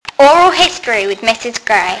Oral History with Mrs.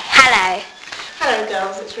 Gray. Hello. Hello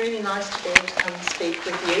girls, it's really nice to be able to come and speak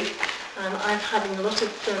with you. I'm having a lot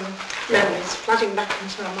of memories flooding back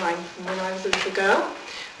into my mind from when I was a little girl.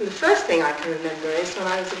 And the first thing I can remember is when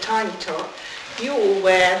I was a tiny tot, you all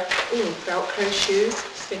wear Velcro shoes,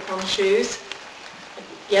 slip-on shoes.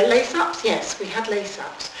 Yeah, lace-ups? Yes, we had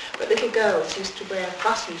lace-ups. But little girls used to wear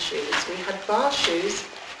button shoes. We had bar shoes.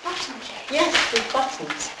 Button shoes? Yes, with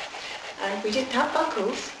buttons. And we didn't have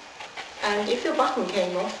buckles. And if your button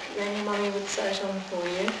came off, then your mummy would sew it on for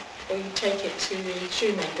you, or you'd take it to the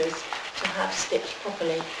shoemakers to have stitched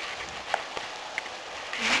properly.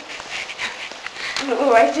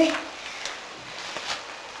 Alrighty.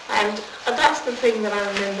 And that's the thing that I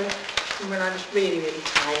remember from when I was really, really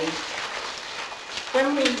tiny.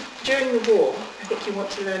 During the war, I think you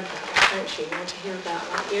want to learn about that, don't you? You want to hear about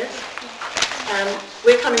that, yes?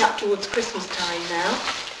 We're coming up towards Christmas time now,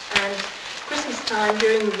 and Christmas time,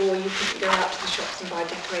 during the war, you couldn't go out to the shops and buy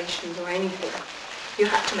decorations or anything. You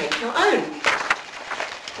had to make your own.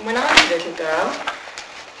 And when I was a little girl,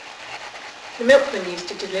 the milkman used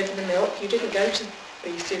to deliver the milk. You didn't go to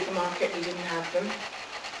the supermarket, you didn't have them,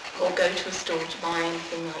 or go to a store to buy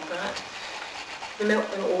anything like that. The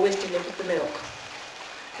milkman always delivered the milk.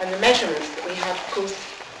 And the measurements that we had, of course,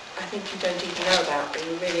 I think you don't even know about. They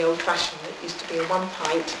were really old-fashioned. It used to be a 1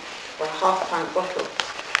 pint or a half-pint bottle.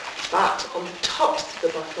 But on the tops of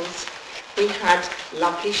the bottles, we had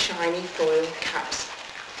lovely shiny foil caps.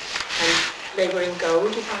 And they were in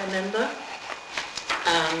gold, if I remember,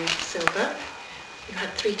 silver. You had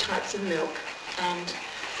 3 types of milk, and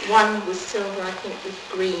one was silver, I think, with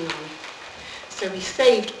green on. So we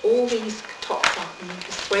saved all these tops up and we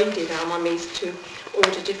persuaded our mummies to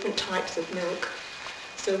order different types of milk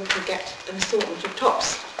so we could get an assortment of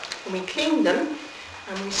tops. And we cleaned them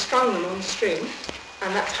and we strung them on string.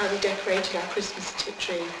 And that's how we decorated our Christmas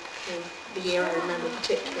tree for the year I remember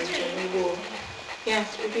particularly during the war.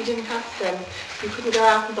 Yes, we didn't have them. You couldn't go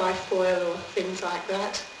out and buy foil or things like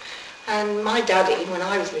that. And my daddy, when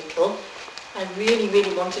I was little, I really,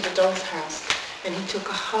 really wanted a doll's house. And he took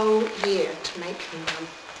a whole year to make me one.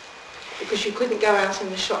 Because you couldn't go out in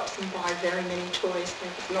the shops and buy very many toys.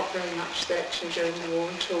 There was not very much selection during the war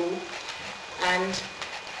at all. And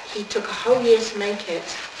he took a whole year to make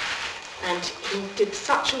it. And he did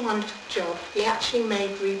such a wonderful job. He actually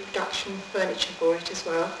made reproduction furniture for it as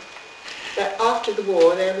well. But after the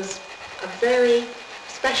war, there was a very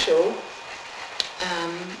special,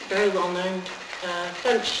 very well-known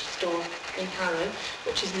furniture store in Harrow,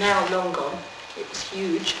 which is now long gone. It was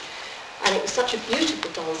huge. And it was such a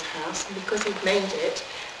beautiful doll's house. And because he'd made it,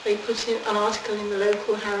 they put in an article in the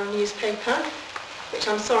local Harrow newspaper, which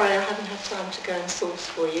I'm sorry I haven't had time to go and source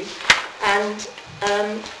for you. And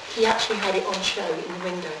he actually had it on show in the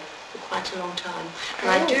window for quite a long time. And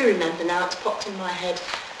I do remember now, it's popped in my head,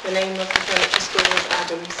 the name of the furniture store was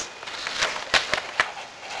Adams.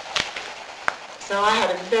 So I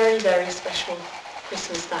had a very, very special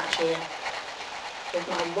Christmas that year with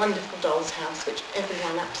my wonderful doll's house, which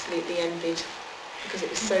everyone absolutely envied because it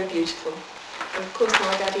was so beautiful. And of course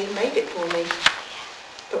my daddy had made it for me.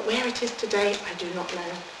 But where it is today, I do not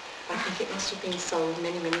know. I think it must have been sold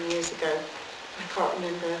many, many years ago. I can't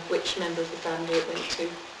remember which member of the family it went to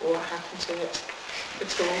or what happened to it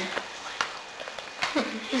at all.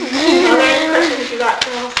 Are there any questions you'd like to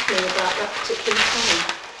ask me about that particular time?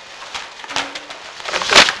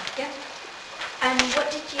 Yeah. And what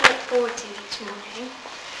did you look forward to each morning?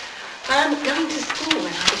 Going to school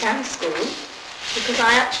when I began school, because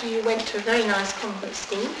I actually went to a very nice convent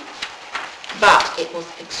school, but it was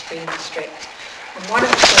extremely strict. And one of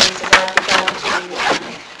the things as I began to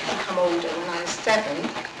become older, when I was 7,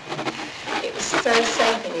 it was so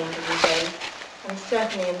safe in England again, and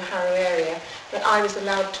certainly in the Harrow area, that I was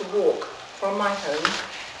allowed to walk from my home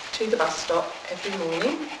to the bus stop every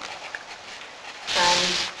morning,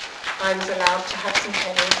 and I was allowed to have some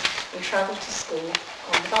pennies and travel to school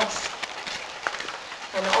on the bus.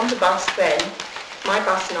 And on the bus then, my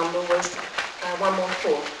bus number was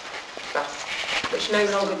 114 bus, which no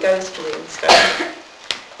longer goes to Wilmstone.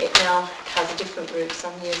 It now has a different route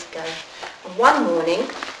some years ago. And one morning,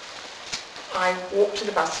 I walked to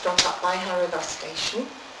the bus stop up by Harrow bus station,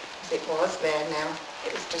 as it was there now.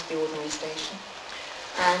 It was just the ordinary station.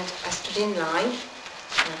 And I stood in line,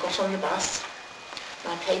 and I got on the bus,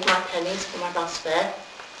 and I paid my pennies for my bus fare,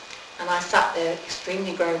 and I sat there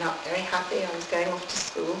extremely grown up, very happy. I was going off to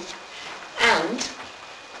school. And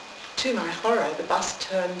to my horror, the bus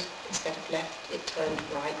turned, instead of left, it turned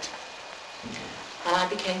right. And I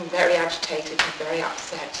became very agitated and very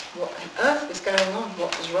upset. What on earth was going on?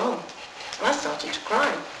 What was wrong? And I started to cry.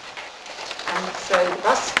 And so the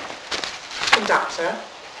bus conductor,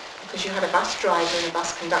 because you had a bus driver and a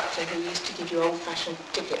bus conductor who used to give you old-fashioned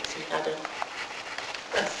tickets. He had an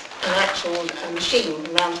actual machine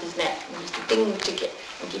around his neck, and he used to ding the ticket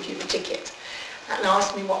and give you the ticket, and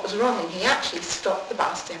asked me what was wrong, and he actually stopped the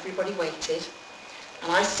bus. Everybody waited,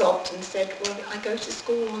 and I sobbed and said, well, I go to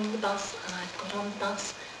school on the bus, and I've got on the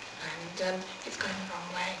bus, and it's going the wrong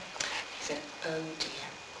way. He said, oh dear,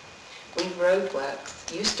 we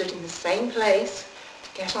roadworks. You stood in the same place to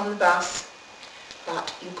get on the bus,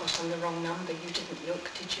 but you got on the wrong number. You didn't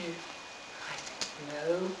look, did you? I said,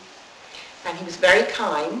 no. And he was very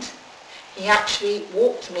kind. He actually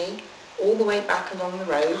walked me all the way back along the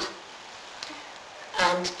road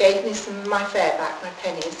and gave me some of my fare back, my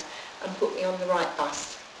pennies, and put me on the right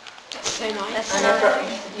bus. That's so nice.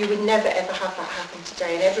 And you would never ever have that happen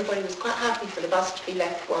today, and everybody was quite happy for the bus to be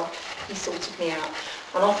left while he sorted me out.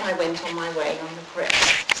 And off I went on my way on the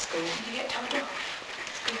correct school. Did you get told off?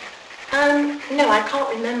 No, I can't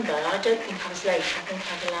remember. I don't think I was late. I think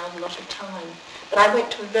I'd allowed a lot of time. But I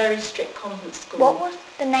went to a very strict convent school. What was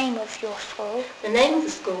the name of your school? The name of the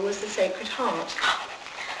school was the Sacred Heart.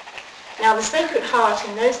 Now, the Sacred Heart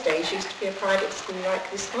in those days used to be a private school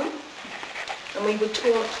like this one. And we were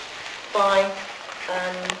taught by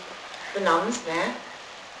the nuns there,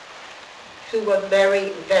 who were very,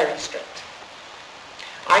 very strict.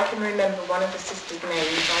 I can remember one of the sisters'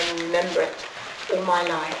 names. I will remember it all my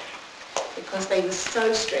life, because they were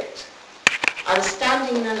so strict. I was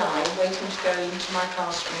standing in a line waiting to go into my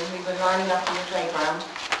classroom. We were lining up on the playground,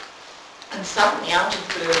 and suddenly, out of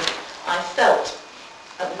the blue, I felt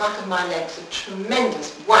at the back of my legs a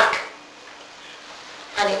tremendous whack.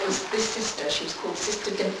 And it was this sister. She was called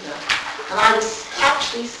Sister Dimpler. And I was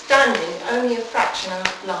actually standing only a fraction of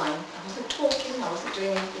the line. I wasn't talking, I wasn't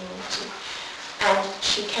doing anything. And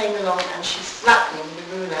she came along and she slapped me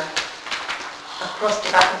with a ruler across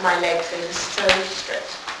the back of my legs. They were so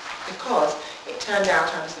strict, because it turned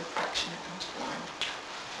out I was a fraction out of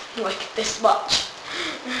line. Like this much.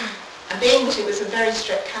 And being that it was a very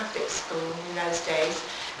strict Catholic school in those days,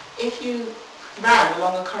 if you ran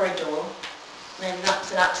along a corridor, then that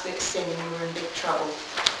was an absolute sin and you were in big trouble.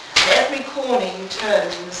 And every corner you turned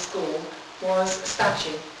in the school was a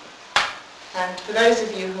statue. And for those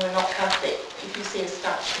of you who are not Catholic, if you see a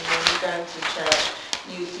statue when you go into the church,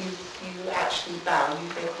 you actually bow.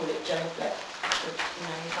 They call it genuflect,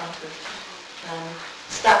 in front of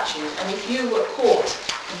statues. And if you were caught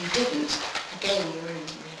and you didn't, again you were in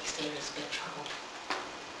really serious big trouble.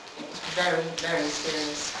 It was very, very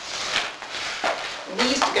serious. And we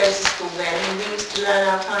used to go to school then, and we used to learn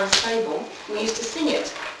our times table. We used to sing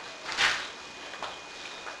it.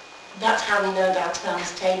 That's how we learned our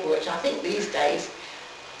times table, which I think these days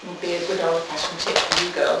would be a good old-fashioned tip for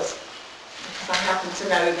you girls. Because I happen to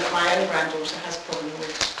know that my own granddaughter has a problem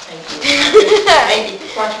with tables. Maybe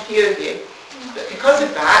quite a few of you. But because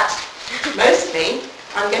of that, mostly,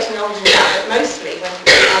 I'm getting older now, but mostly when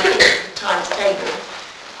I think of the times table,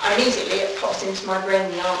 immediately it pops into my brain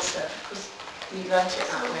the answer, because we learnt it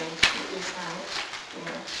that way. It is how,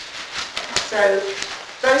 So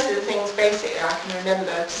those are the things basically I can remember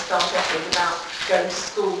to start off with about going to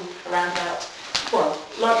school around about, well,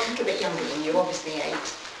 like a little bit younger than you, obviously 8.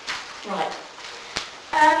 Right.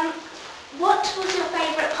 What was your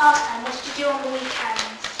favourite pastime? What did you do on the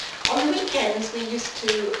weekends? On the weekends we used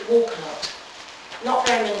to walk a lot. Not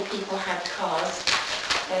very many people had cars.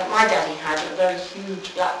 My daddy had a very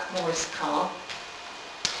huge black Morris car,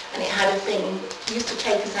 and it had a thing. He used to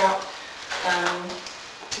take us out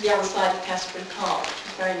to the other side of Casbury Park, which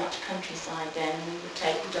was very much countryside then. We would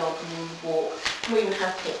take the dog and we would walk. And we would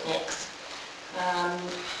have picnics.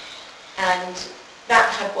 And that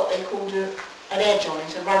had what they called an edge on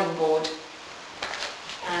it, a running board.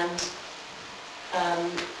 And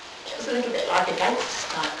it was a little bit like a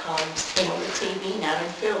gangster-type car you see on the TV now in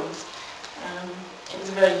films. It was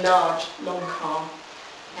a very large, long car,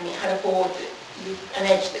 and it had a board, an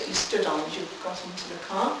edge that you stood on as you got into the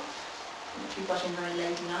car, which we got in very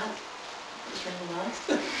ladylike. It was really nice.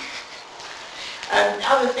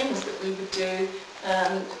 Other things that we would do,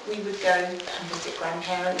 we would go and visit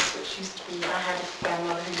grandparents, which used to be, I had a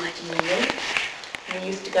grandmother who lived in England, and we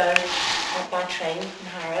used to go by train from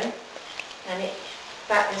Harrow, and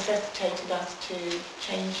that necessitated us to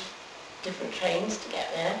change different trains to get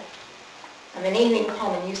there. And then Ealing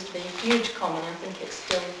Common used to be a huge common. I think it's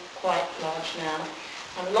still quite large now.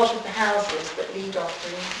 And a lot of the houses that lead off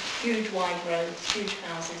are in huge wide roads, huge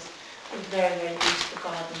houses with very, very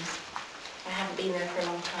beautiful gardens. I haven't been there for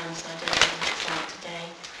a long time, so I don't know what it's like today.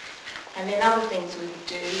 And then other things we would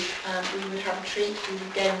do, we would have a treat. We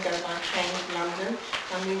would again go by train to London,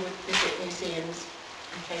 and we would visit museums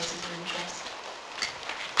and places of interest.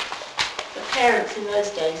 parents in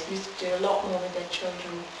those days used to do a lot more with their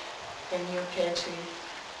children than you appear to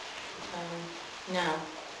now,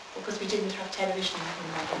 because we didn't have television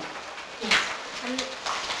in that day. Yes.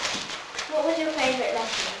 What was your favourite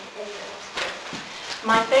lesson in middle school?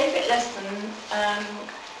 My favourite lesson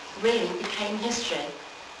really became history,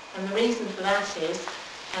 and the reason for that is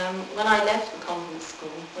when I left the convent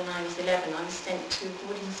school when I was 11, I was sent to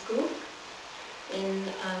boarding school in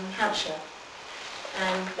Hampshire,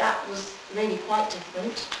 and that was really quite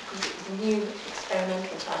different because it was a new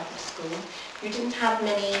experimental type of school. You didn't have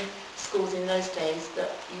many schools in those days that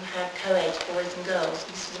you had co-ed boys and girls.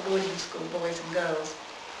 This was a boarding school, boys and girls,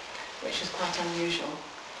 which was quite unusual.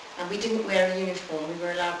 And we didn't wear a uniform, we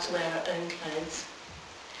were allowed to wear our own clothes.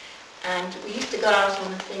 And we used to go out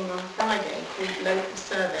on a thing on Friday called Local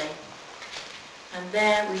Survey. And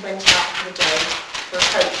there we went out for the day for a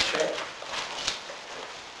coach trip.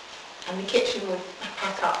 And the kitchen would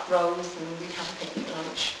pack up rolls and we'd have a picnic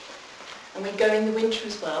lunch. And we'd go in the winter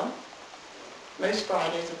as well, most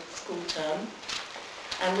Fridays of the school term.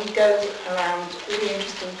 And we'd go around really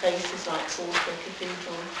interesting places like Salisbury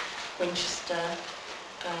Cathedral, Winchester.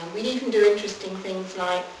 We'd even do interesting things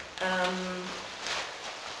like, I'm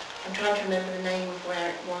trying to remember the name of where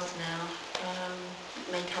it was now, it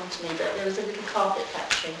may come to me, but there was a little carpet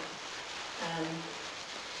factory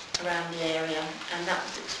around the area, and that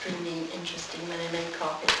was extremely interesting when they made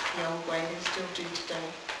carpets the old way, they still do today.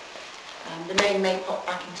 The name may pop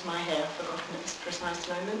back into my head, I've forgotten at this precise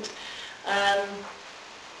moment.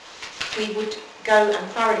 We would go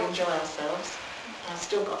and thoroughly enjoy ourselves. I've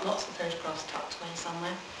still got lots of photographs tucked away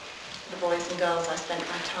somewhere. The boys and girls I spent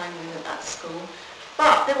my time with at that school.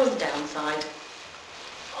 But there was a downside.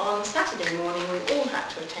 On Saturday morning we all had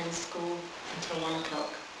to attend school until 1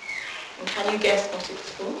 o'clock. And can you guess what it was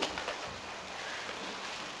for?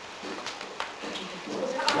 What do you think it was?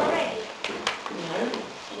 Was that already? No.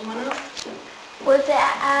 Anyone else? Was it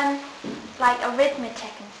like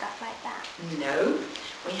arithmetic and stuff like that? No.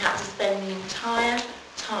 We had to spend the entire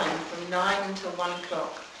time from 9 until 1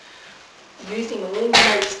 o'clock using all the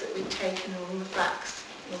notes that we'd taken, all the facts,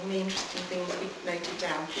 all the interesting things we'd noted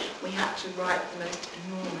down. We had to write the most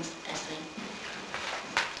enormous essay.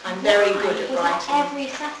 I'm very good at writing. Was that every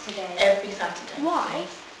Saturday? Every Saturday. Why?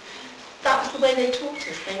 Yes. That was the way they taught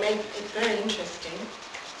us. They made it very interesting.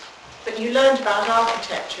 But you learned about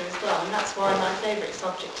architecture as well, and that's why my favourite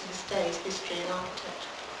subject to this day is history and architecture.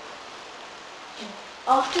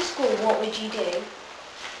 After school, what would you do?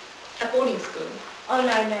 At boarding school. Oh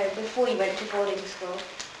no, before you went to boarding school.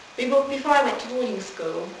 Before I went to boarding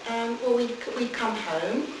school, well, we'd come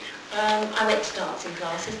home. I went to dancing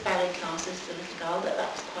classes, ballet classes as a little girl, but that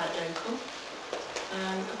was quite local.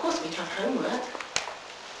 Of course we'd have homework,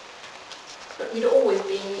 but we'd always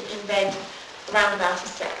be in bed around about a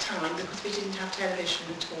set time because we didn't have television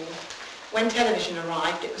at all. When television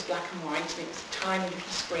arrived, it was black and white and it was a tiny little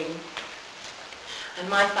screen. And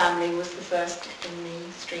my family was the first in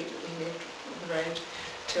the street that we lived on the road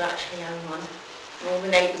to actually own one. And all the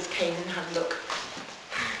neighbours came and had a look.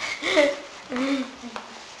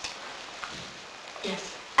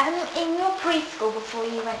 Yes. In your preschool, before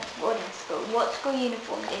you went to boarding school, what school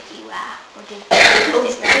uniform did you wear? Or did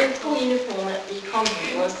The school uniform at the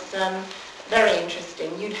convent was very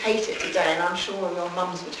interesting. You'd hate it today, and I'm sure your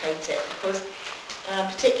mums would hate it, because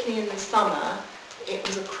particularly in the summer, it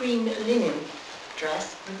was a cream linen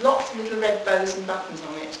dress with lots of little red bows and buttons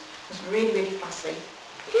on it. It was really, really fussy.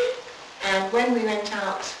 And when we went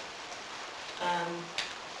out,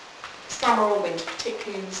 summer or winter,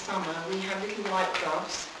 particularly in the summer, we had little white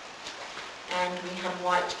gloves and we had a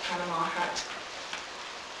white Panama hat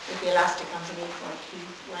with the elastic underneath like you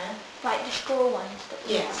wear. like the straw ones?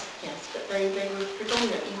 Yes, but they were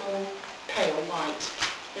predominantly more pale white,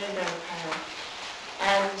 very, very pale.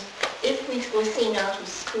 And if we were seen out of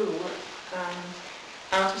school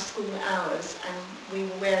hours, and we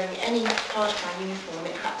were wearing any part-time uniform,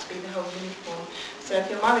 it had to be the whole uniform. So if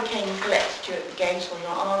your mother came and collected you at the gate, or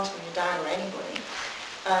your aunt or your dad or anybody,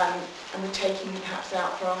 and were taking you perhaps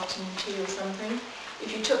out for afternoon tea or something,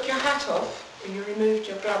 if you took your hat off or you removed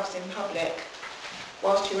your gloves in public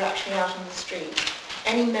whilst you were actually out on the street,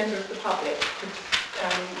 any member of the public could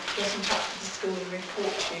get in touch with the school and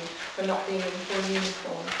report you for not being in full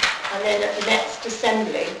uniform. And then at the next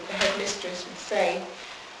assembly, the headmistress would say,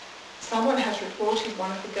 someone has reported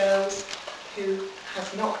one of the girls who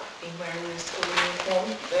has not been wearing their school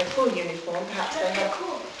uniform, their full uniform, perhaps they have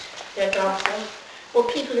their gloves off. Well,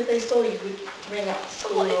 people, if they saw you, would ring up the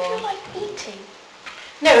school. What if or... you're like eating?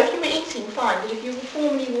 No, if you were eating, fine, but if you were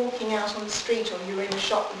formally walking out on the street or you were in a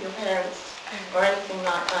shop with your parents, or anything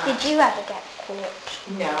like that. Did you ever get caught?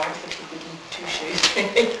 No, I was a little goody two-shoes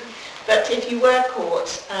really. But if you were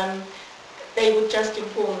caught, they would just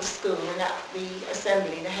inform the school, and at the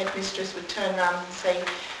assembly the headmistress would turn around and say,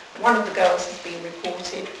 one of the girls has been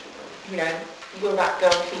reported, you know, will that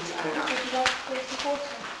girl please own up? Did you ever go to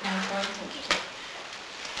water? No, I don't think so.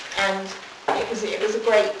 And it was a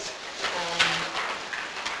great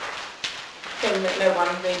thing that no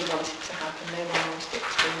one really wanted to happen. No one wanted it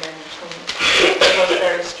to be known at all. It was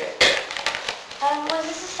very strict. Was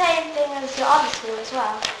this the same thing as your other school as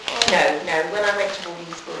well? No. When I went to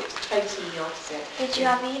boarding school, it was totally the opposite. Did you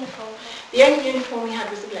have a uniform? The only uniform we had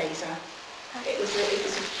was a blazer. It was a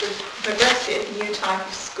progressive new type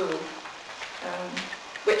of school,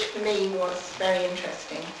 which for me was very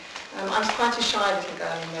interesting. I was quite a shy little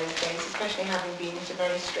girl in those days, especially having been at a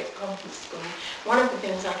very strict convent school. One of the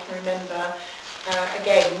things I can remember,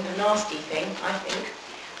 again, a nasty thing, I think,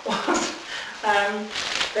 was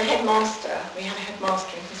the headmaster. We had a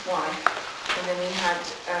headmaster and his wife, and then we had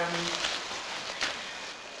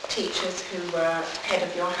teachers who were head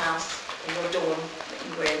of your house, in your dorm that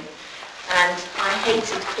you were in. And I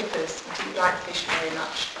hated kippers. I didn't like fish very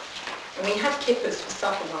much. And we had kippers for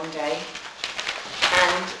supper one day,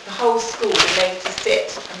 and the whole school were made to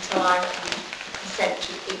sit until I would consent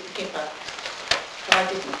to eat the kipper. But I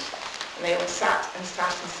didn't. And they all sat and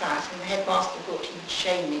sat and sat, and the headmaster thought he would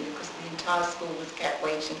shame me because the entire school was kept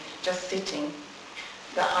waiting, just sitting,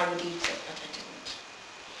 that I would eat it, but I didn't.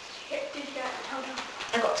 Did you get told off?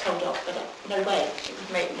 I got told off, but no way. It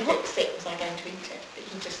would make me look sick, was I going to eat it? But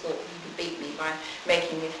he just thought he would beat me by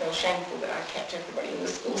making me feel shameful that I kept everybody in the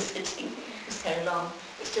school sitting for so long.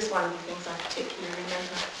 It's just one of the things I particularly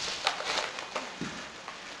remember.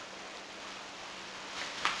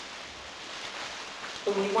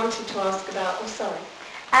 But we wanted to ask about,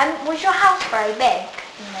 Was your house very big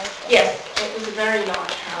in those days? Yes, it was a very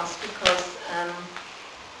large house because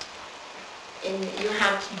you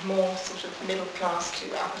had more sort of middle class to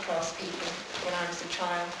upper class people when I was a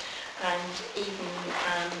child, and even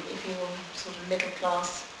if you were sort of middle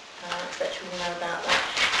class, etc., we know about that.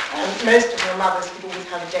 Most of your mothers would always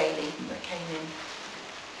have a daily that came in.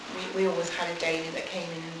 We always had a daily that came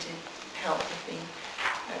in and did help with the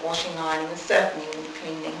washing, ironing, and certainly all the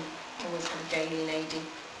cleaning. Always had a daily lady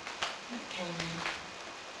that came in.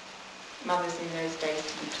 Mothers in those days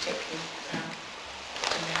didn't particularly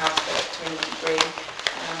in the housework to any degree.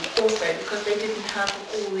 Also, because they didn't have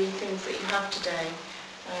all the things that you have today.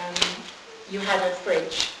 You had a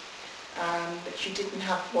fridge, but you didn't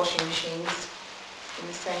have washing machines in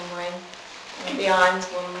the same way. The irons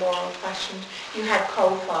were more old-fashioned. You had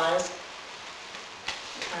coal fires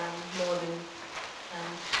more than...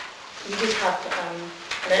 you did have an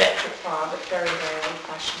electric fire, but very, very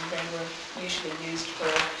old-fashioned. They were usually used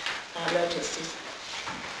for emergencies.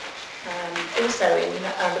 Also in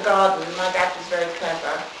the garden, my dad was very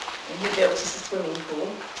clever, and he built us a swimming pool.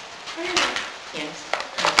 Yes,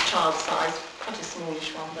 child size, quite a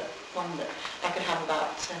smallish one, but one that I could have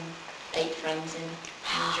about 8 friends in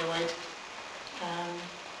and enjoyed.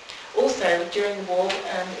 Also during the war,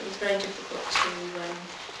 it was very difficult to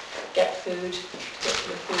get food,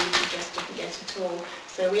 particular food we just didn't get at all.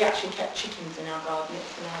 So we actually kept chickens in our garden.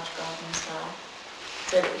 It's a large garden as well,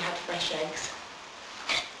 so that we had fresh eggs.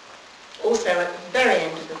 Also, at the very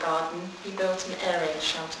end of the garden, he built an air raid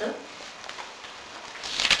shelter.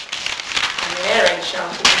 And the air raid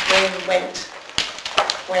shelter was where we went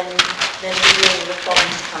when there were the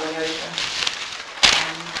bombs coming over.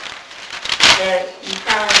 There you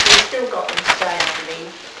found, we've still got them today, I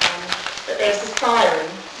believe, but there's a siren,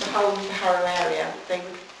 the whole of the Harrow area. They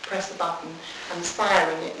would press a button, and the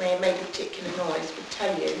siren, it may have made a particular noise, would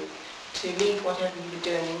tell you to leave whatever you were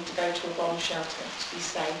doing to go to a bomb shelter to be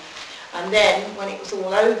safe. And then, when it was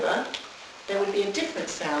all over, there would be a different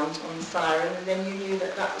sound on the siren, and then you knew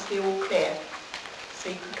that that was the all clear. So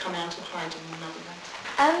you could come out of hiding in another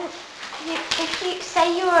way. If you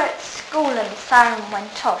say you were at school and the siren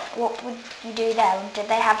went off, what would you do there? Did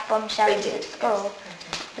they have bomb shelters at school? Yes, they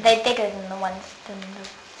did. Were they bigger than the ones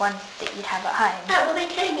that you'd have at home? Yeah, well, they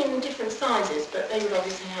came in different sizes, but they would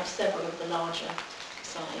obviously have several of the larger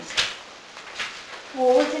size.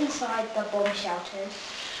 What was inside the bomb shelters?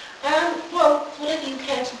 Well, whatever you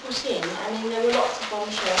care to put in. I mean, there were lots of bomb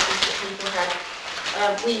shelters that people had.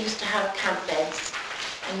 We used to have camp beds,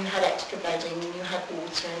 and you had extra bedding, and you had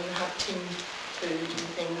water, and you had tinned food and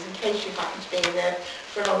things in case you happened to be in there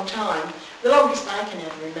for a long time. The longest I can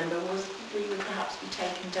ever remember was we would perhaps be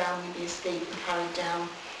taken down, we'd be asleep and carried down.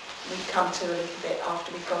 We'd come to a little bit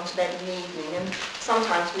after we'd gone to bed in the evening, and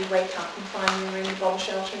sometimes we'd wake up and find we were in the bomb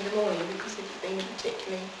shelter in the morning because it had been a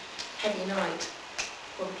particularly heavy night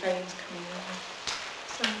for the planes coming over.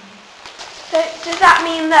 So does that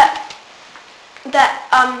mean that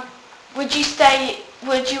would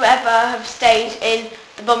you ever have stayed in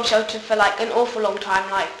the bomb shelter for like an awful long time,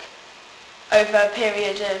 like over a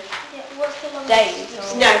period of Yeah, what's the longest? days?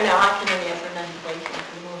 Or? No, I can only ever remember waking up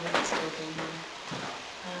in the morning and still being there.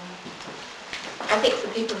 I think for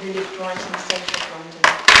people who lived right in the centre of London,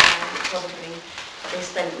 probably they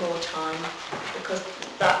spent more time because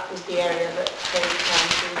that was the area that they were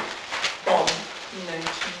trying to bomb,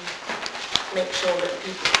 to make sure that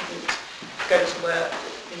people couldn't go to work,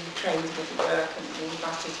 that the trains wouldn't work and the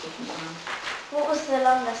buses wouldn't run. What was the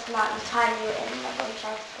longest amount of time you were in the bomb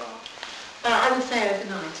shelter for? I would say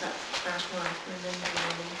overnight, that's about all I can remember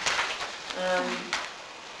really.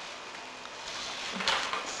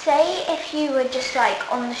 Say if you were just like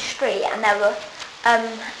on the street and there were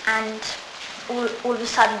and all of a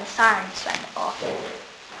sudden the sirens went off,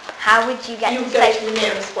 how would you get You to would go safety? to the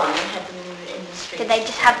nearest one and have them in the street. Did they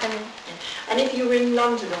just have them? Yeah. And if you were in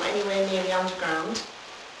London or anywhere near the underground,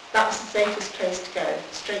 that was the safest place to go,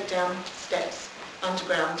 straight down the steps,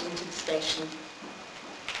 underground into the station.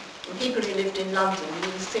 And people who lived in London, you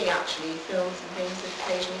will see actually films and things that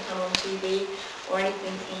occasionally come on TV or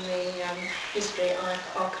anything from the history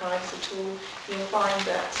archives at all. You'll find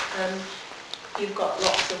that you've got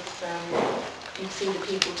lots of, you'd see the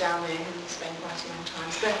people down there who would spend quite a long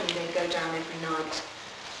time. Certainly they'd go down every night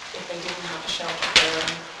if they didn't have a shelter there.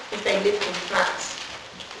 If they lived in flats,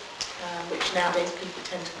 which nowadays people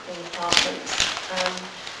tend to call apartments,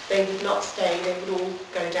 they would not stay, they would all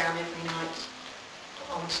go down every night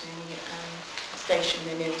onto the station,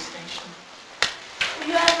 the nearest station.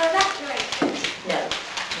 Were you ever evacuated? No,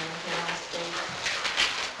 I stayed.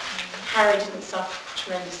 Harry didn't suffer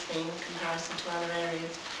tremendously in comparison to other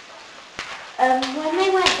areas. When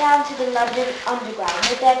they went down to the London Underground,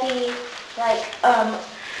 would there be like a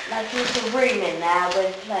little room in there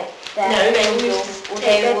with like their No, they things, used to or take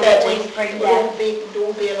they their would beds, always bring would them?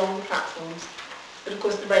 all be along the platforms. But of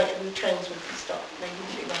course the trains would be stopped, they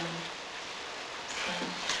wouldn't be running.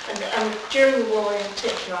 And during the war in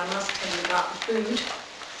particular, I must tell you about the food,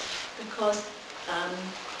 because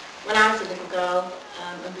when I was a little girl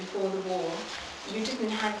and before the war, you didn't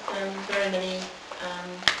have very many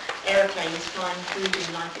aeroplanes flying food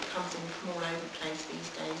in like it comes in from all over the place these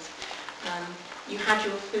days. You had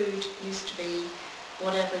your food used to be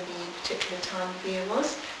whatever the particular time of year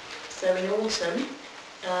was. So in autumn,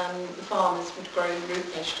 the farmers would grow root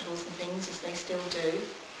vegetables and things, as they still do.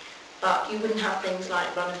 But you wouldn't have things like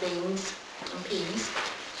runner beans and peas.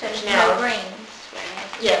 So which no greens,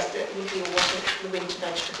 really? Yes, that would be what the winter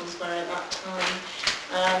vegetables were at that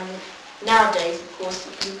time. Nowadays, of course,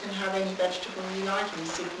 you can have any vegetable you like in the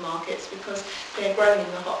supermarkets because they're grown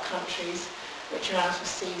in the hot countries, which are out of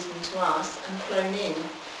season to us, and flown in.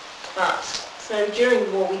 But, so during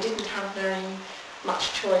the war we didn't have very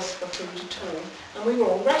much choice for food at all, and we were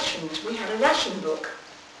all rationed. We had a ration book.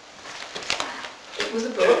 It was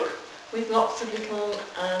a book with lots of little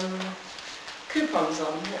coupons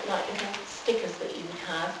on, like little stickers that you would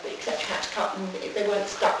have, but except you had to cut them, if they weren't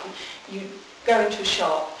stuck, you'd go into a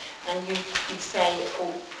shop and you'd say,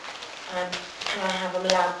 can I have, I'm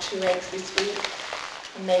allowed 2 eggs this week,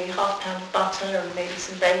 and maybe half a pound of butter and maybe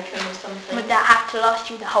some bacon or something. Would that have to last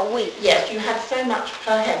you the whole week? Yes, you had so much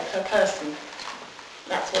per head, per person.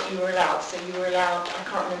 That's what you were allowed. So you were allowed, I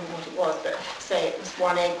can't remember what it was, but say it was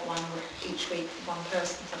 1 egg each week for 1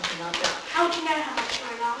 person, something like that. How would you know how much you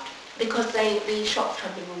were allowed? Because the shops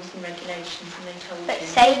have the rules and regulations and they told But you.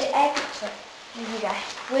 say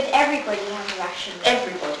would everybody have a ration?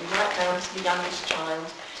 Everybody, right down to the youngest child,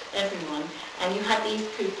 everyone. And you had these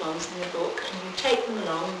coupons in the book and you'd take them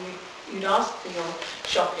along and you'd ask for your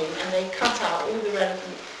shopping and they cut out all the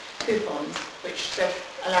relevant coupons which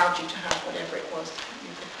allowed you to have whatever it was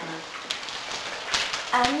you could have.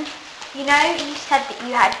 You said that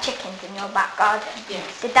you had chickens in your back garden.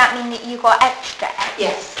 Yes. Did that mean that you got extra eggs?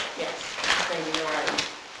 Yes, because they were your own.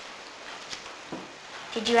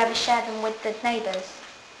 Did you ever share them with the neighbours?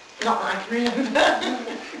 Not that I can remember.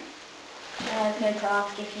 I was going to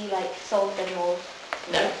ask if you sold them all.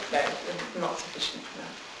 No, not sufficient for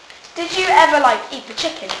that. Did you ever eat the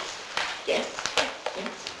chickens? Yes,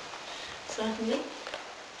 certainly.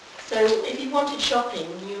 So if you wanted shopping,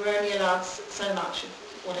 you were only allowed so much of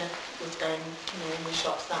whatever was going in the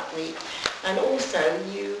shops that week. And also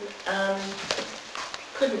you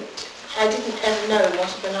I didn't ever know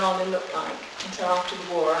what a banana looked like until after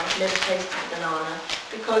the war. I'd never tasted a banana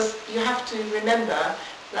because you have to remember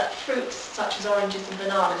that fruits such as oranges and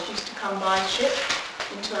bananas used to come by ship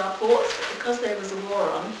into our ports, but because there was a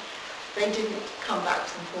war on, they didn't come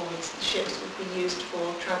backwards and forwards. The ships would be used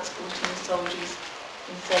for transporting the soldiers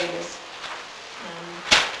and sailors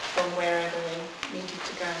from wherever they needed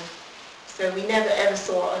to go. So we never ever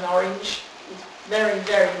saw an orange. It was very,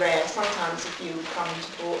 very rare. Sometimes a few would come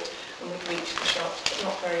into port and would reach the shops, but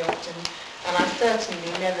not very often. And I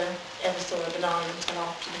certainly never ever saw a banana until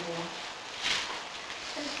after the war.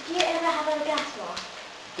 Did you ever have a gas mask?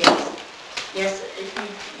 Yes. Yes, if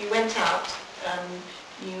you went out,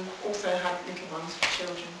 you also had little ones for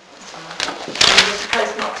children as well. You were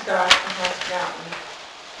supposed not to go out of the house without them,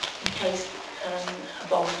 in case a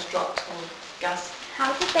bomb was dropped or gas.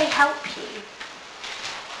 How did they help you?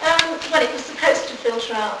 Well, it was supposed to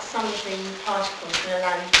filter out some of the particles and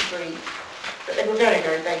allow you to breathe, but they were very,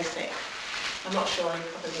 very basic. I'm not sure it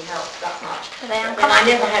probably helped that much. Are they But uncomfortable? I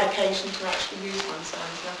never had occasion to actually use one, so I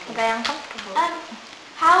was lucky. Are they uncomfortable?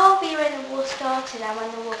 How old were you when the war started and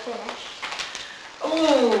when the war finished?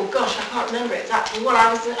 Oh gosh, I can't remember exactly. Well,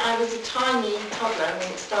 I was a tiny toddler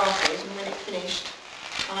when it started, and when it finished,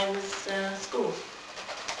 I was school.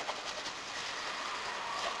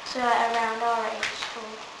 So around our age? Or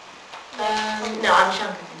No, I was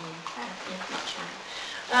younger than you. Yeah, much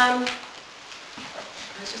younger.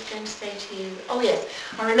 I was just going to say to you. Oh yes,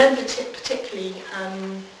 I remember particularly.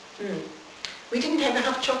 We didn't ever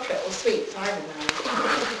have chocolate or sweets either when I was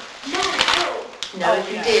young. No, if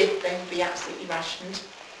you did, they would be absolutely rationed.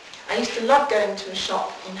 I used to love going to a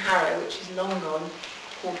shop in Harrow, which is long gone,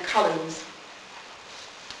 called Cullen's.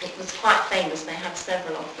 It was quite famous, they had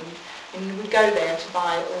several of them. And you would go there to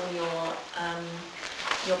buy all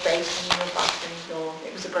your bacon, your butter,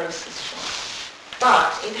 it was a grocer's shop.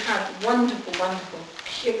 But it had wonderful, wonderful,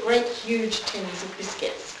 great huge tins of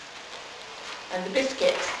biscuits. And the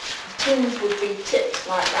biscuits, tins would be tipped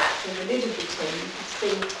like that, so the lid of the tin, you could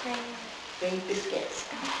see the biscuits.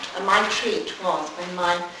 And my treat was when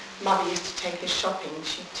my mother used to take us shopping,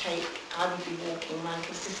 I would be walking, my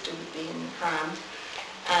little sister would be in the pram,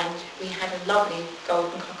 and we had a lovely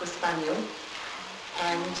golden cocker spaniel,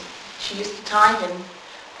 and she used to tie him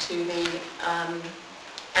to the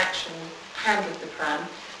actual handle of the pram,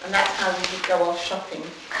 and that's how we would go off shopping.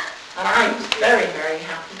 And I was very, very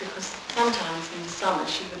happy because sometimes in the summer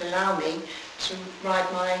she would allow me to ride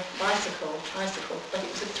my tricycle, but it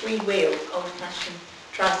was a three-wheel, old-fashioned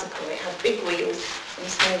tricycle. It had big wheels and a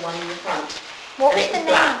small one in the front. What and was it was the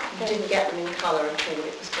black. name? You didn't get them in colour at all.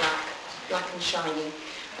 It was black and shiny.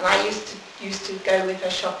 And I used to go with her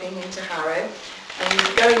shopping into Harrow, and we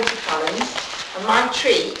would go into Cullen's. And my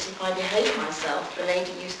treat, if I behaved myself, the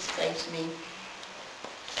lady used to say to me,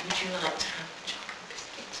 "Would you like to have a chocolate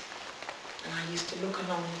biscuit?" And I used to look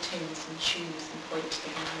along the tins and choose and point to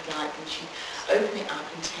the one I'd like, and she'd open it up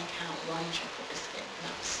and take out one chocolate biscuit. And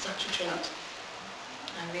that was such a treat.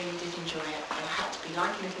 I really did enjoy it. I had to be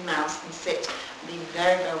like a little mouse and sit and be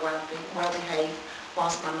very, very well behaved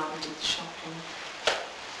whilst my mother did the shopping.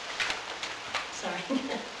 Sorry.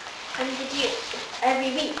 And did you,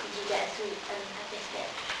 every week did you get a sweet and a biscuit?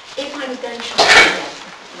 If I was going shopping, yes,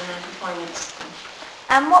 when I went to school.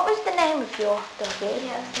 And what was the name of your doggy?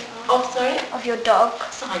 Yeah, Oh, sorry? Of your dog?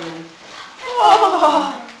 Simon.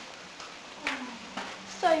 Oh,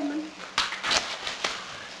 Simon.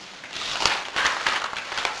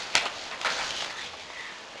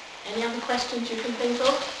 Any other questions you can think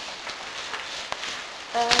of?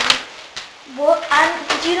 And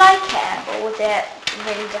did you like it, or was it a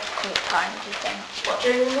really difficult time, do you think? What,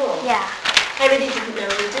 during the war? Yeah. I really didn't know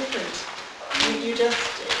any different. You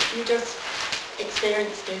just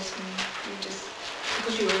experienced it, and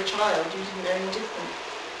because you were a child, you didn't know any different.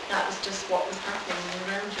 That was just what was happening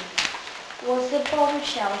around you. Was the bomb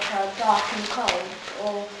shelter dark and cold,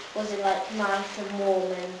 or was it like nice and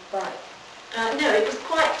warm and bright? No, it was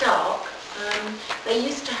quite dark. They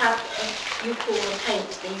used to have, you call the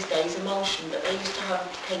paint these days emulsion, but they used to have a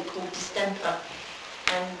paint called distemper,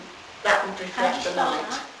 and that would reflect the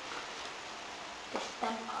light.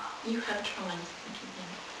 Distemper. You have tried, what do you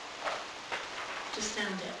think? Just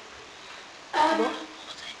sound it.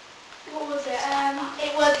 What was it?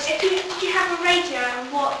 It was. Did you have a radio,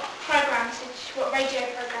 and what radio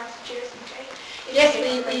programs did you listen to? Yes,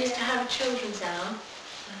 we used to have a children's hour,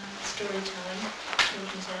 story time,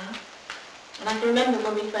 children's hour. And I can remember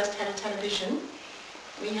when we first had a television,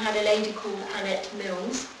 we had a lady called Annette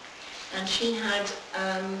Mills, and she had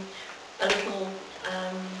a little,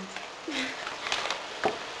 I'm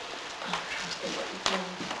trying to think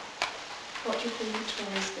what do you call the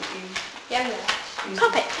toys that you use?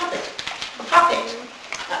 Puppet. A puppet.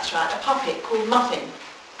 That's right, a puppet called Muffin.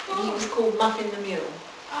 And he was called Muffin the Mule.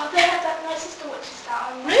 Oh, they had that. My sister watches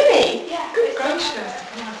that. Really? Yeah. Good gracious.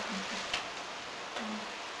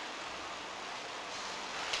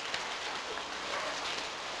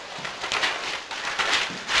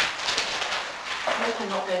 I'm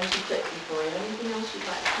not going too quickly for you. Anything else you'd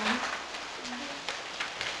like to add?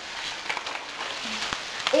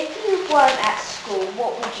 If you weren't at school,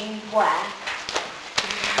 what would you wear?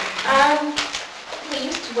 We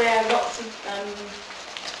used to wear lots of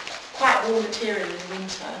quite warm material in the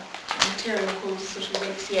winter. A material called sort of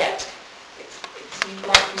rinsiette. You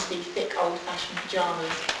might see thick old-fashioned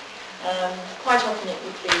pyjamas. Quite often it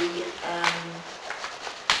would be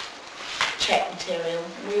check material.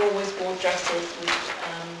 We always wore dresses with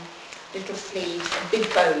little sleeves and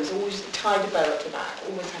big bows, always tied a bow at the back,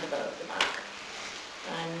 always had a bow at the back.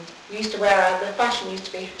 And we used to wear, the fashion used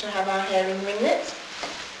to be to have our hair in ringlets.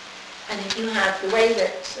 And if you had, the way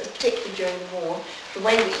that, particularly during the war, the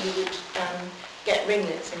way that you would get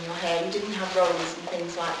ringlets in your hair, you didn't have rollers and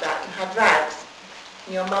things like that, you had rags.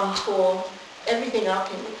 And your mum tore everything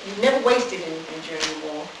up, and you never wasted anything during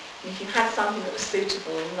the war. And if you had something that was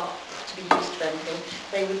suitable and not to be used for anything,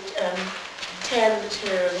 they would tear the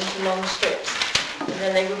material into long strips, and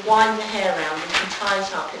then they would wind the hair around and tie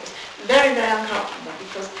it up. It was very, very uncomfortable,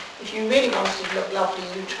 because if you really wanted to look lovely,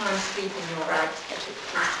 you would try and sleep in your rags, but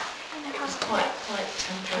it was quite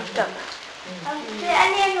Did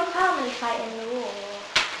any of your family fight in the war?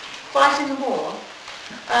 Fight in the war?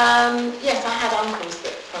 Yes, I had uncles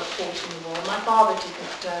that fought in the war. My father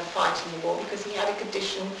didn't fight in the war because he had a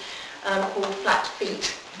condition called flat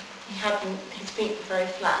feet. His feet were very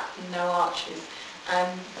flat and no arches.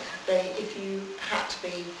 And if you had to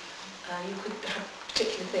be, you could have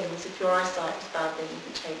particular things. If your eyesight was bad, then you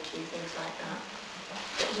could take you, things like that.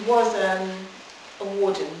 But he was a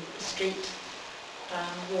warden, a street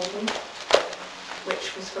warden,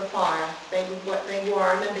 which was for fire. They wore,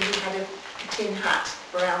 I remember he had a tin hat,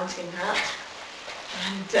 brown tin hat,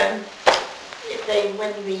 and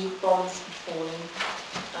when the bombs were falling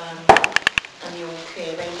and the all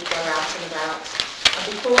clear, they would go out and about. And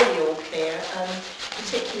before the all clear,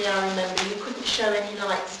 particularly I remember you couldn't show any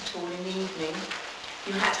lights at all in the evening.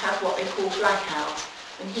 You had to have what they call blackout,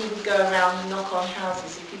 and he would go around and knock on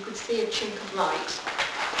houses. If you could see a chink of light,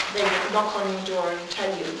 they would knock on your door and tell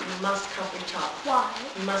you must cover it up. Why?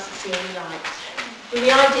 You mustn't see any light. Well,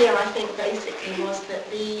 the idea, I think, basically was that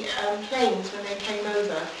the planes, when they came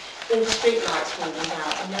over, all the street lights were always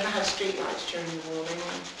out. I never had street lights during the war, they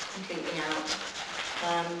were completely out.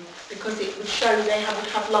 Because it would show they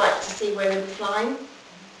would have light to see where they were flying.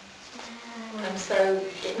 And so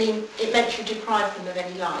it meant you deprived them of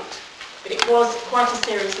any light. But it was quite a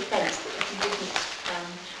serious offence that if you didn't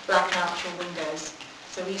black out your windows.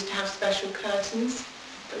 So we used to have special curtains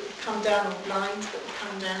that would come down, or blinds that would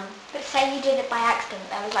come down. But say you did it by accident,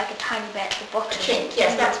 there was like a tiny bit at the bottom. A chink,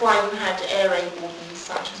 yes, that's why you had air raid wardens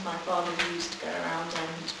such as my father, who used to go around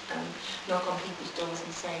and knock on people's doors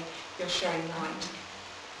and say, you're showing light.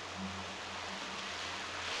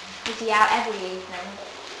 Was he out every evening?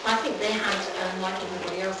 I think they had, like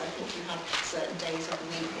everybody else, I think you had certain days of the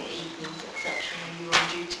week or evenings, etc., when you were on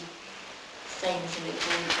duty. Same as in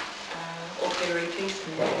auxiliary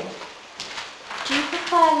policemen, really. Do you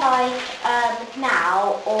prefer life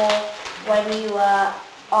now or when you were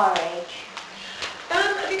our age? A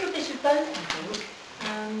little bit of both, I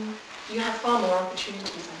think. You have far more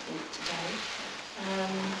opportunities, I think, today.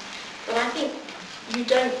 But I think you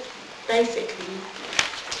don't basically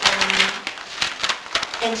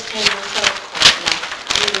entertain yourself quite enough.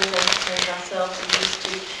 We always entertained ourselves. We used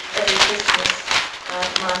to, every Christmas,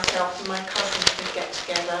 myself and my cousins would get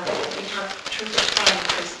together. We'd have terrific fun at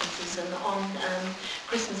Christmases, and on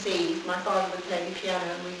Christmas Eve my father would play the piano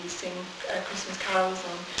and we would sing Christmas carols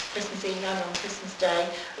on Christmas Eve and on Christmas Day,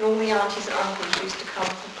 and all the aunties and uncles used to come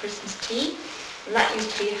for Christmas tea, and that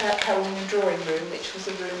used to be held in the drawing room, which was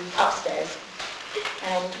a room upstairs.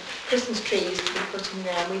 And Christmas tree used to be put in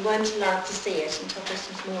there, and we weren't allowed to see it until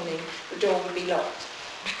Christmas morning. The door would be locked,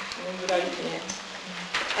 and we would open it.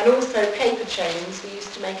 And also paper chains, we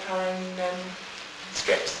used to make our own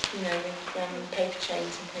strips, with paper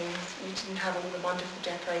chains and things. We didn't have all the wonderful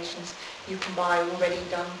decorations you can buy already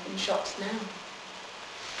done in shops now.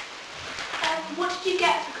 What did you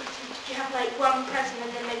get for Christmas? Did you have like one present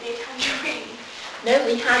and then maybe a tangerine? No,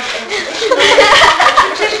 we had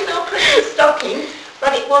a traditional Christmas stocking,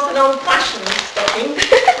 but it was an old-fashioned stocking,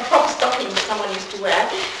 a proper stocking that someone used to wear.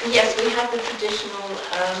 And yes, we had the traditional,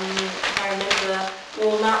 if I remember,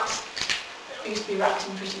 walnuts. It used to be wrapped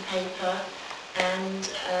in pretty paper, and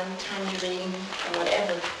tangerine, or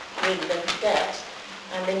whatever really they could get.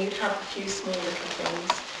 And then you'd have a few small little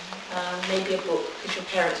things, maybe a book, because your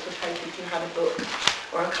parents would hope if you had a book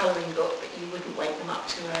or a colouring book that you wouldn't wake them up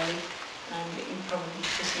too early. But you probably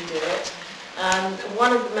shouldn't do it.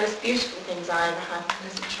 One of the most beautiful things I ever had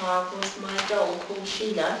as a child was my doll called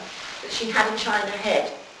Sheila, that she had a china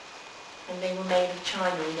head, and they were made of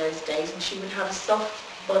china in those days, and she would have a soft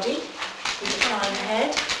body with a china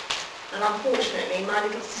head. And unfortunately, my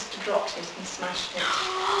little sister dropped it and smashed it.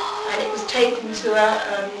 And it was taken to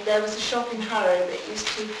there was a shop in Harrow that used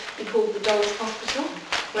to be called the Dolls Hospital,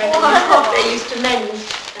 where they used to mend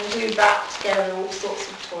and glue back together all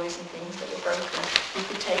sorts of toys and things that were broken. You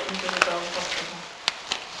could take them to the Dolls Hospital.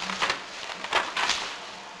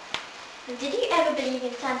 Did you ever believe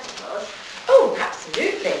in Santa Claus? Oh,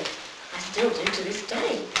 absolutely. I still do to this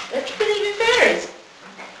day. Don't you believe in fairies?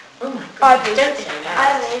 Oh my God, I don't say that.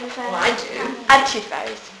 I believe in fairies. Well, I do. And tooth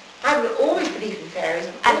fairies. I will always believe in fairies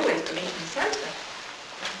and always believe in Santa.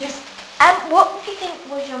 Yes. And what do you think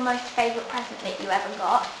was your most favourite present that you ever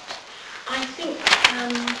got? I think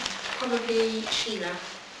probably Sheila.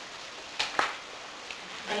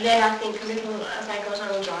 And then I think a little as I got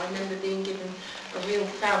older, I remember being given a real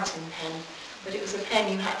fountain pen, but it was a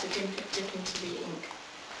pen you had to dip into the ink.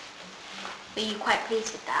 Were you quite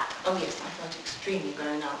pleased with that? Oh yes, I felt extremely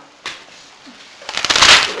grown up.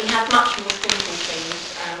 But we had much more simple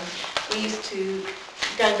things. We used to,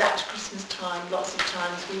 going back to Christmas time, lots of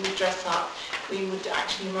times we would dress up, we would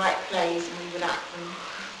actually write plays and we would act them.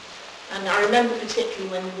 And I remember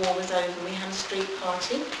particularly when the war was over, we had a street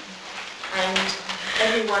party and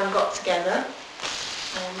everyone got together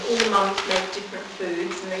and all the mums made different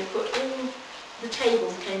foods and they put all the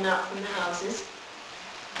tables came out from the houses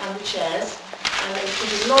and the chairs, and they put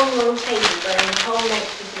a long table going the whole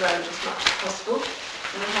length of the road as much as possible,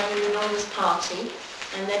 and we had an enormous party,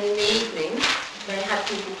 and then in the evening they had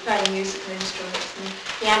people playing musical instruments, and the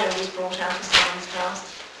piano was brought out of someone's house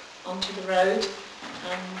onto the road,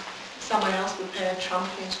 and someone else would play a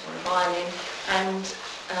trumpet or a violin, and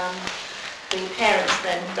the parents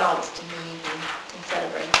then danced in the evening and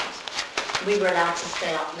celebrated. We were allowed to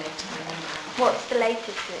stay up late, I remember. What's the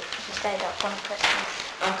latest that you stayed up on Christmas?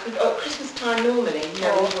 Christmas time normally,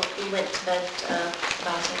 we went to bed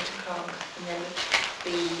about 8 o'clock, and then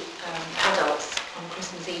the adults on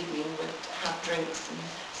Christmas evening would have drinks and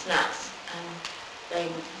snacks, and they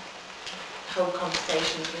would hold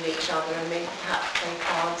conversations with each other and maybe perhaps play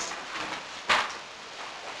cards.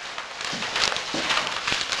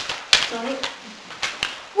 Sorry?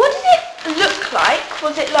 What did it look like?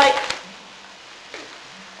 Was it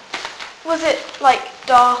like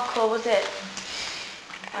dark, or was it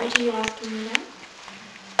What are you asking me now?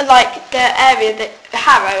 like the area that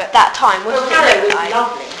Harrow at that time? What did it Harrow look was like?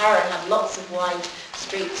 lovely. Harrow had lots of wide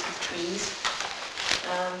streets with trees.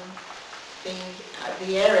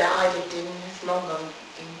 The area I lived in has long gone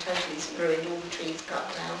been totally ruined, all the trees cut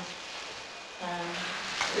down.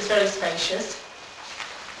 It was very spacious.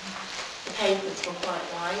 The pavements were quite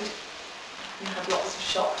wide. You had lots of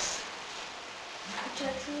shops.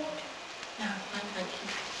 No, thank you.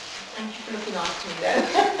 Thank you for looking after me there.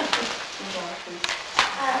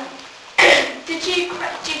 Did you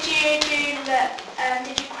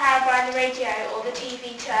crowd around the radio or the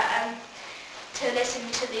TV to listen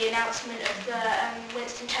to the announcement of the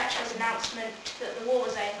Winston Churchill's announcement that the war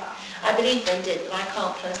was over? I believe they did, but I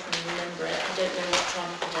can't personally remember it. I don't know what time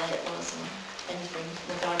of the day it was or anything,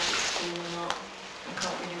 whether I was at school or not. I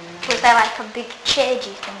can't really remember. Was there like a big cheer, do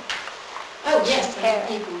you think? Oh yes, I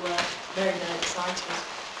think people were very, very excited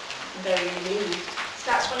and very relieved. So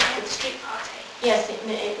that's when you had the street party? Yes, it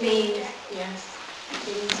means, yes, it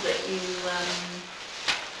means that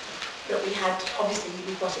that we had, obviously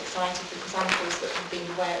we got excited because uncles that had been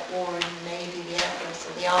away at war in the Navy, the Air Force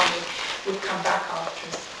and the Army would come back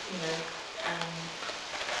after us,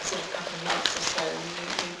 sort of a couple of months or so.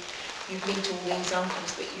 And you'd meet all these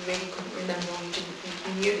uncles that you really couldn't remember or you didn't think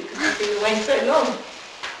you knew because they'd been away so long.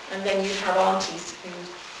 And then you'd have aunties who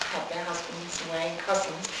had their husbands away and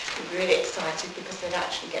cousins who were really excited because they'd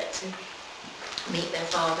actually get to meet their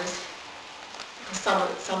fathers. And some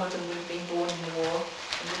of them would have been born in the war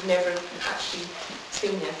and would never have actually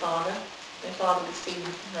seen their father. Their father would see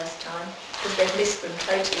them for the first time because they'd missed them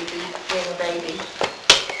totally being a baby.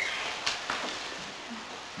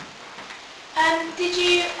 Did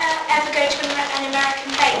you ever go to an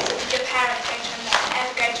American base, or did your parents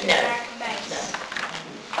ever go to an American base? No.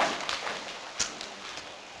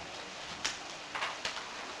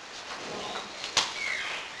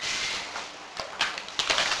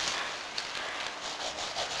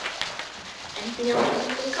 Anything else you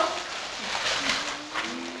can think of?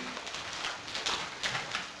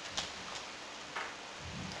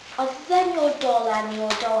 Other than your doll and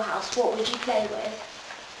your dollhouse, what would you play with?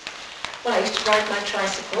 Well, I used to ride my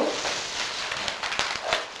tricycle.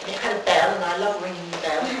 And it had a bell, and I love ringing the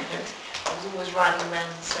bell. I was always riding around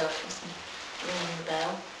in circles and ringing the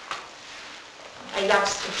bell. I love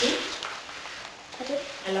skipping. Pardon?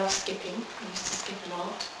 I love skipping. I used to skip a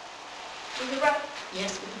lot. With the rope?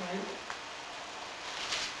 Yes, with the rope.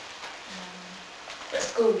 At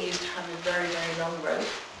school we used to have a very, very long rope,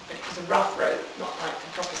 but it was a rough rope, not like the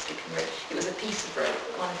proper skipping rope. It was a piece of rope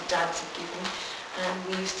that one of the dads had given, and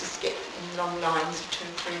we used to skip in long lines of 2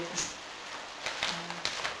 or 3 of us,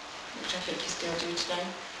 which I think you still do today.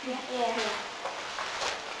 Yeah.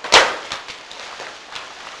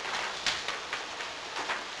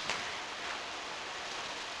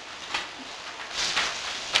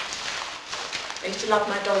 I used to love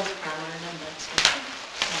my dog's pram, I remember. So,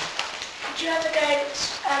 Did you ever go,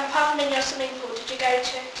 apart from in your swimming pool, did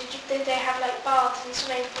they have like baths and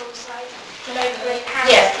swimming pools like all over in Paris?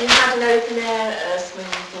 yes, you had an open air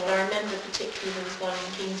swimming pool. I remember particularly there was one in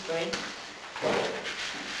Kingsbury,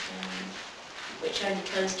 which only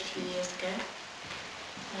closed a few years ago.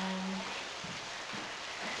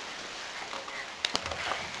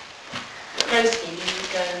 Mostly we would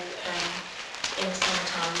go in the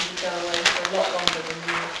summertime, we would go away for a lot longer than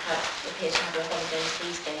we would appear to have our holidays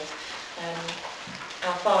these days.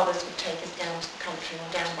 Our fathers would take us down to the country or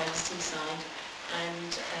down by the seaside,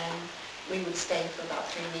 and we would stay for about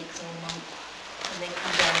 3 weeks or a month, and they'd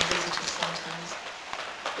come down and visit us sometimes.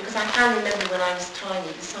 Because I can remember when I was tiny,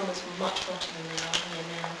 the summers were much hotter than they are here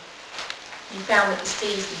now. You found that the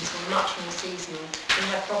seasons were much more seasonal. We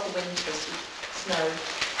had proper winters with snow,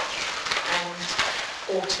 and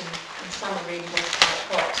autumn and summer really was quite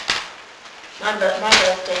hot. My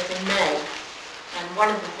birthday's in May, and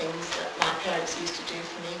one of the things that my parents used to do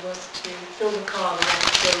for me was to fill the car with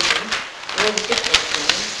other children, all the different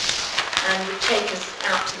things, and would take us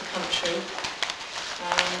out to the country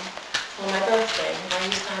for my birthday. And I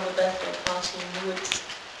used to have a birthday party in the woods,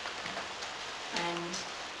 and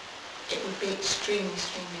it would be extremely,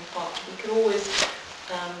 extremely hot. We could always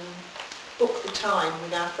book the time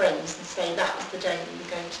with our friends and say that was the day we were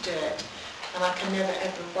going to do it. And I can never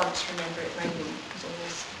ever once remember it raining. It was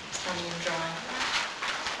always sunny and dry.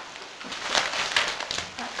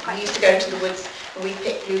 We used to go to the woods and we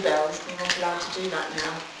picked bluebells. We're not allowed to do that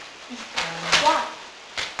now. Why?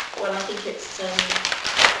 Well, I think it's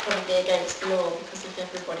probably against the law, because if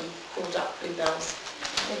everybody pulled up bluebells,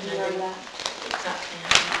 exactly,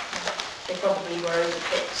 they probably were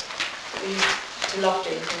overpicked. We used to love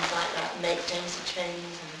doing things like that, and make daisy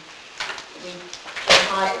chains, and we play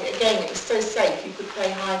hide. Again, it was so safe. You could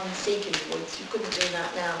play hide and seek in the woods. You couldn't do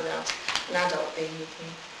that now without an adult being with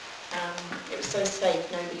you. It was so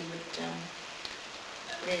safe. Nobody would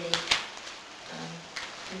really.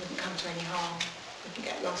 You wouldn't come to any harm. You wouldn't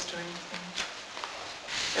get lost or anything.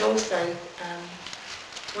 And also,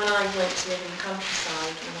 when I went to live in the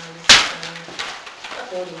countryside, when I was at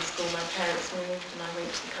boarding school, my parents moved and I went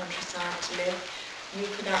to the countryside to live, you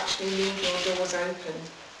could actually leave your doors open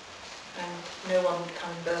and no one would come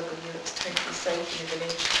and burgle you. It was totally safe in the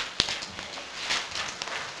village.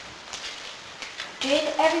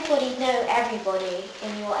 Did everybody know everybody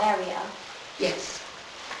in your area? Yes.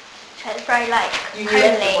 So it's very like You knew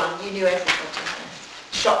homely. everyone. You knew everybody.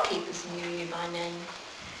 Shopkeepers knew you by name.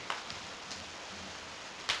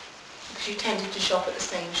 Because you tended to shop at the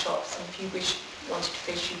same shops, and if you wanted to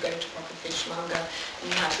fish, you go to proper fishmonger, and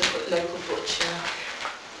you had the local butcher,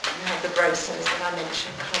 you had the grocers that I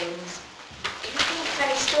mentioned, Collins. Can you think of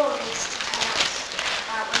any stories to tell us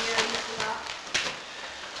about when you were little about?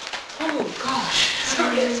 Oh gosh.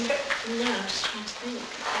 Sorry. No, I'm just trying to think.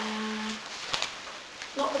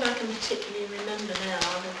 Not that I can particularly remember now,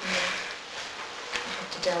 other than I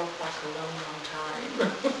have to delve back a long, long time.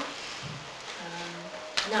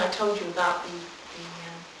 No, I told you about the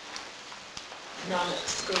nun at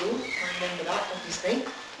school. I remember that, obviously,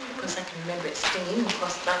 because I can remember it stinging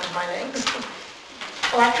across the back of my legs.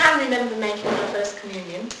 Oh, I can remember making my first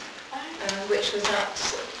communion, which was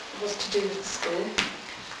to do with the school,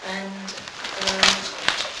 and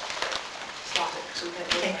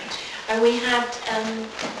okay. And we had.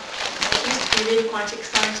 It used to be really quite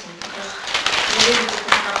exciting because we really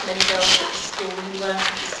didn't have many girls at the school who weren't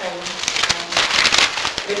of the same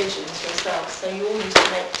religion as yourselves, so you all used to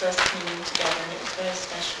make first communion together, and it was very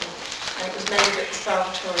special. And it was made at the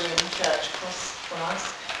Salvatorian Church across from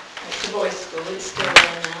us. It's a boys' school, it's still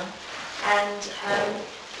there now. And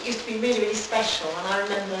it used to be really, really special, and I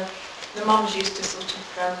remember the mums used to sort of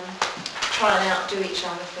try and outdo each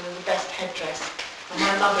other for the best headdress. And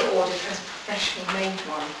my mother ordered a freshly made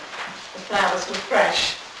one. The flowers were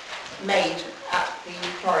fresh, made at the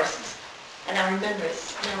florist's. And I remember it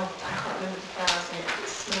smelled, I can't remember the flowers in it, but it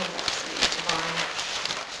smelled absolutely divine.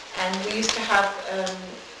 And we used to have,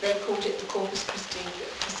 they called it the Corpus Christi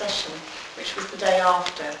procession, which was the day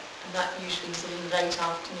after. And and that usually was in the late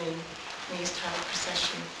afternoon. We used to have a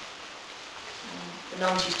procession. The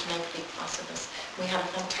nuns used to make a big fuss of us. We had a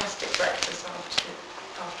fantastic breakfast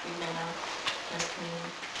after we made our first communion.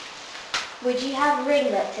 Would you have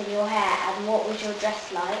ringlets in your hair, and what was your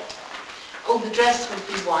dress like? Oh, the dress would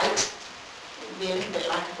be white. It would be a little bit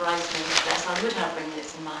like a bridesmaid's dress. I would have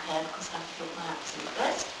ringlets in my hair because I would look my absolute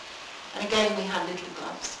best. And again, we had little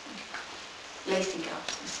gloves, lacy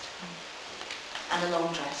gloves, and a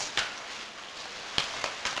long dress.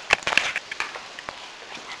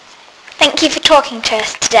 Thank you for talking to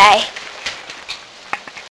us today.